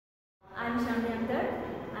I'm Shamli Akhtar.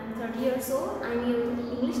 I'm 30 years old. I'm an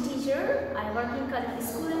English teacher. I work in Kajari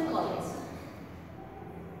School and College.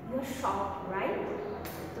 You're shocked, right?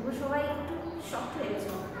 তোমরা সবাই একটু shocked হয়ে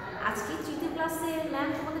গেছো। আজকে তৃতীয় ক্লাসে ম্যাম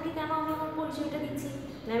তোমাদেরকে কেন আমি আমার পরিচয়টা দিচ্ছি,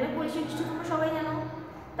 ম্যামের পরিচয় নিশ্চয়ই তোমরা সবাই জানো।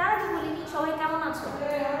 তার আগে বলিনি সবাই কেমন আছো,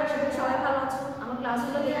 আশা করি সবাই ভালো আছো। আমার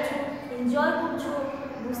ক্লাসগুলো দেখছো, এনজয় করছো,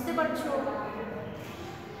 বুঝতে পারছো।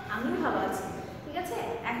 আমিও ভালো আছি, ঠিক আছে।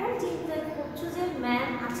 এখন চিন্তা করছো যে ম্যাম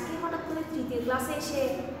আজকে হঠাৎ করে তৃতীয় ক্লাসে এসে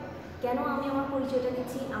কেন আমি আমার পরিচয়টা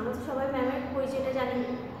দিচ্ছি। আমরা তো সবাই ম্যামের পরিচয়টা জানি,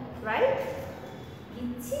 রাইট?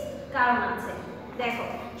 দিচ্ছি কারণ আছে। দেখো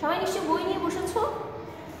সবাই নিশ্চয়ই বই নিয়ে বসেছো।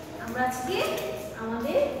 আমরা আজকে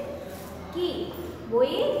আমাদের কি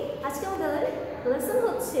বইয়ে আজকে আমাদের লেসন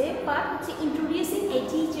হচ্ছে, পার্ট হচ্ছে introducing a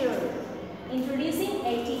teacher. Introducing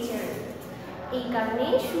a teacher, এই কারণে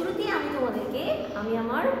শুরুতে আমি তোমাদেরকে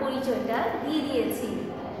আমার পরিচয়টা দিয়ে দিয়েছি।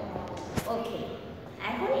 ওকে,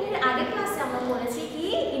 এখন এর আগের ক্লাসে আমরা বলেছি কি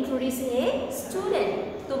ইন্ট্রোডিউসিং এ স্টুডেন্ট।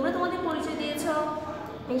 তোমরা তোমাদের পরিচয় দিয়েছো।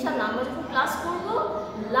 ইনশাআল্লাহ আমরা যখন ক্লাস করব,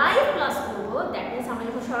 লাইভ ক্লাস করব, দ্যাট মিনস আমরা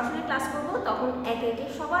যখন সরাসরি ক্লাস করব, তখন একে একে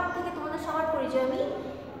সবার থেকে তোমাদের সবার পরিচয় আমি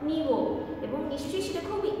নিব এবং নিশ্চয়ই সেটা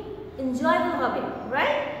খুবই এনজয়েবল হবে,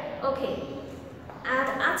 রাইট? ওকে, আর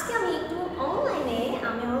আজকে আমি একটু অনলাইনে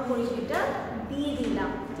আমি আমার পরিচয়টা দিয়ে দিলাম,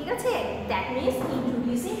 ঠিক আছে। That means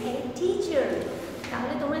introducing a teacher.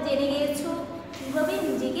 তাহলে তোমরা জেনে গিয়েছো কীভাবে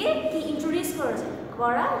নিজেকে কি ইন্ট্রোডিউস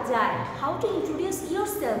করা যায়, how to introduce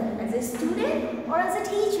yourself as a student or as a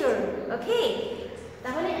teacher. ওকে,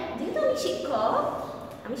 তাহলে যেহেতু আমি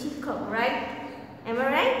শিক্ষক, রাইট? M I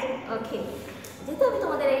right? ওকে, যেহেতু আমি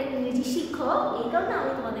তোমাদের ইংরেজি শিক্ষক, এই কারণে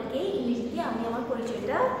আমি তোমাদেরকে ইংরেজিতে আমি আমার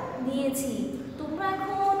পরিচয়টা দিয়েছি। তোমরা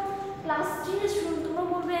এখন ক্লাস 3 এর স্টুডেন্ট, তোমরা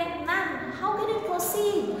বলবে ma'am how can you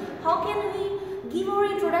proceed, how can we give our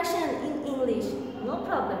introduction in English? No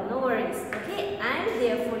problem, no worries. Okay, I'm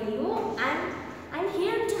there for you. I'm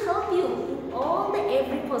here to help you in all the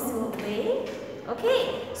every possible way. Okay,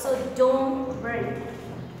 so don't worry.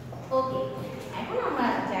 Okay, এখন আমরা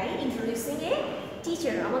যাই introducing a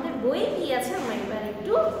teacher. আমাদের বইয়ে কি আছে আমরা এবার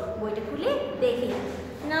একটু বইটা খুলে দেখি।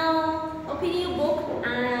 Now open your book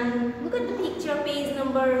and look at the picture, page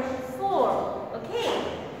number 4. Okay,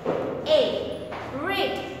 A,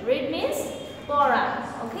 read. Read means Bora.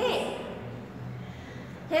 Okay,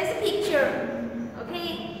 here's the picture. Okay,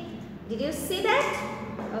 did you see that?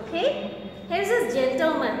 Okay, here's a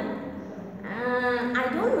gentleman. I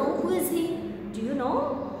don't know who is he. Do you know?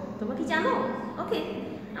 Toma ki jano? Okay,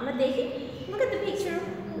 amra dekhi. Look at the picture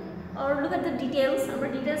or look at the details. Amra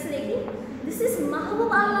details dekhi. This is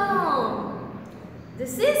Mahabub Alam.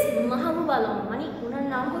 This is Mahabub Alam. Mani onar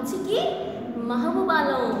naam hocche ki Mahabub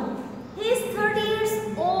Alam. He is 30 years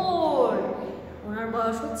old. ওনার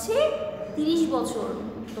বয়স হচ্ছে 30 বছর।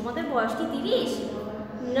 তোমাদের বয়স কি 30?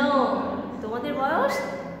 No, তোমাদের বয়স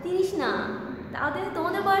 30 না। তাহলে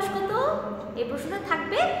তোমাদের বয়স কত? এই প্রশ্নটা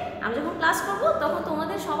থাকবে। আমি যখন ক্লাস করব তখন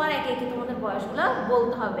তোমাদের সবার একে একে তোমাদের বয়সগুলো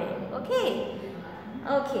বলতে হবে। ওকে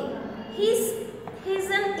ওকে, he is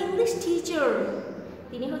an English teacher.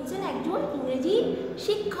 তিনি হচ্ছেন একজন ইংরেজি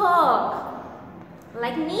শিক্ষক।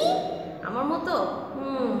 লাইক মি, আমার মতো।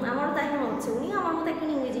 আমারও তাই মনে হচ্ছে উনি আমার মতো একজন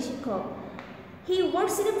ইংরেজি শিক্ষক। He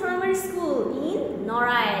works in a primary school in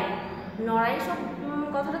Norail. Norail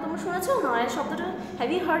কথাটা তোমরা শুনেছো? Norail শব্দটা,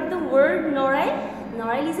 have you heard the word Norail?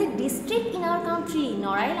 Norail is a district in our country.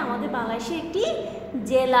 Norail আমাদের বাংলাদেশের একটি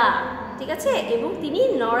জেলা, ঠিক আছে। এবং তিনি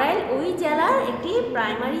Norail ওই জেলার একটি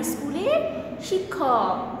প্রাইমারি স্কুলের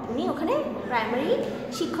শিক্ষক। উনি ওখানে প্রাইমারি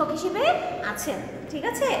শিক্ষক হিসেবে আছেন, ঠিক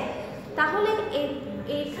আছে। তাহলে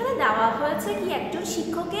এখানে দেওয়া হয়েছে কি একজন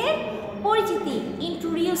শিক্ষকের পরিচিতি,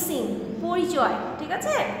 ইন্ট্রোডিউসিং, পরিচয়, ঠিক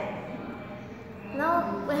আছে। Now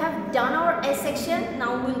we have done our A section.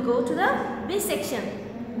 Now we'll go to the B section.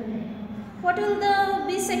 What will the B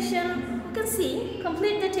section? You can see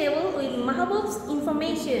complete the table with Mahabub's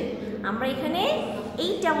information. আমরা এখানে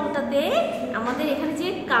এই টেবিলটাতে আমাদের এখানে যে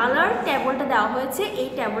কালার টেবিলটা দেওয়া হয়েছে, এই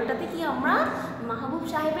টেবিলটাতে কি আমরা মাহবুব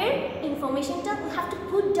সাহেবের ইনফরমেশনটা we have to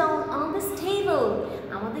put down on this table.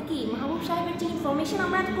 আমাদের কি মাহবুব সাহেবের যে ইনফরমেশন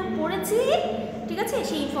আমরা এতক্ষণ পড়েছি, ঠিক আছে,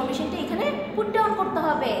 সেই ইনফরমেশনটা এখানে পুট ডাউন করতে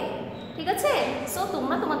হবে, ঠিক আছে। সো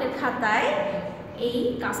তোমরা তোমাদের খাতায় এই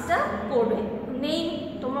কাজটা করবে। নেম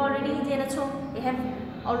তোমরা already জেনেছো, you have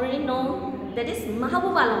already known that is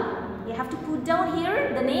Mahabub Alam. You have to put down here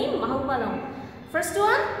the name Mahabub Alam. First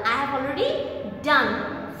one I have already done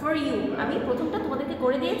for you. আমি প্রথমটা তোমাদেরকে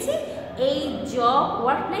করে দিয়েছি। এই জব,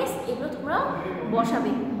 ওয়ার্ক প্লেস এগুলো তোমরা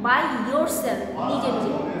বসাবে বাই ইয়োরসেলফ, নিজে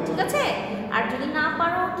নিজে, ঠিক আছে। আর যদি না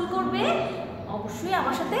পারো কি করবে? অবশ্যই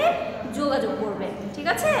আমার সাথে যোগাযোগ করবে, ঠিক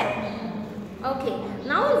আছে। ওকে,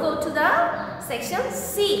 now will go to the section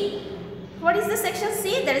C. What is the section C?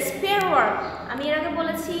 That is pair work. আমি এর আগে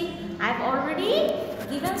বলেছি I've already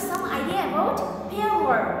given some idea about pair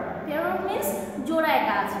work. Pair work means জোড়ায়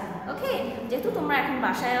কাজ। Okay? যেহেতু তোমরা এখন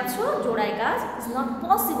বাসায় আছো, জোড়ায় কাজ is not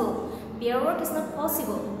possible. Pair work is not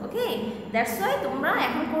possible. Okay? That's why তোমরা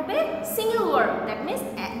এখন করবে single work. That means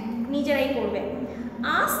নিজেরাই করবে।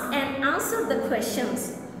 Ask and answer the questions.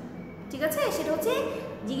 ঠিক আছে? সেটা হচ্ছে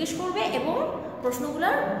জিজ্ঞেস করবে এবং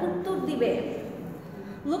প্রশ্নগুলোর উত্তর দিবে।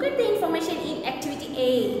 Look at the information in activity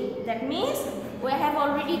A. That means we have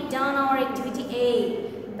already done our activity A.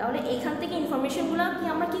 তাহলে এইখান থেকে ইনফরমেশনগুলো কি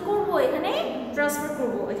আমরা কি করব এখানে ট্রান্সফার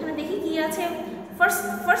করব। এখানে দেখি কি আছে।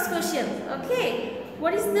 First question. Okay.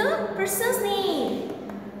 What is the person's name?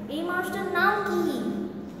 এই মানুষটার নাম কি?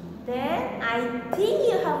 Then I think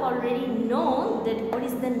you have already known that what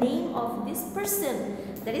is the name of this person.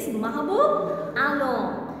 That is Mahbub Alam.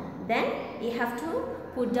 Then you have to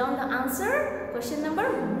put down the answer. Question number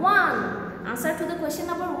 1. Answer to the question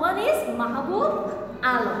number 1 is Mahbub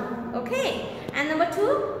Alam. Okay. And number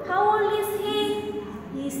 2, how old is he?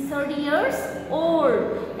 He is 30 years old.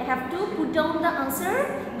 I have to put down the answer.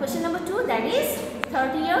 Question number 2, that is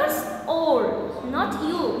 30 years old. Not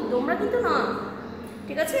you. তোমরা কিন্তু না।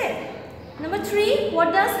 ঠিক আছে? Number 3, what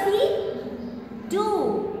does he do?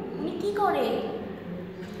 উনি কি করে?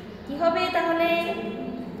 কি হবে তাহলে?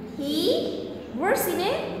 He works in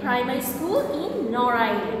a primary school in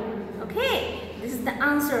Norai. Okay, this is the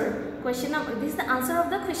answer. This is the answer of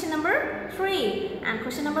the question number 3. And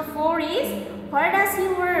question number 4 is, where does he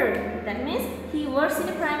work? That means he works in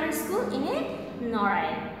a primary school in a Norai.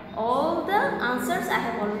 All the answers I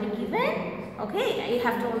have already given. Okay, you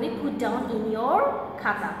have to only put down in your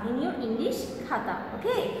khata, in your English khata.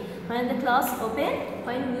 Okay, when the class open,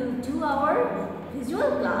 when we do our visual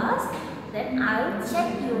class, then I'll check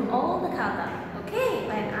your all the khata. Okay,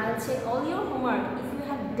 and I'll check all your homework if you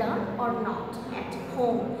have done or not at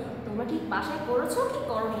home. তোমরা কি বাসায় করেছো কি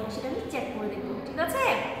করোনি সেটা আমি check করে দেখব। ঠিক আছে?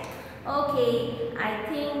 Okay, I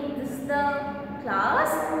think this is the class.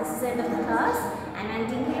 This is the end of the class.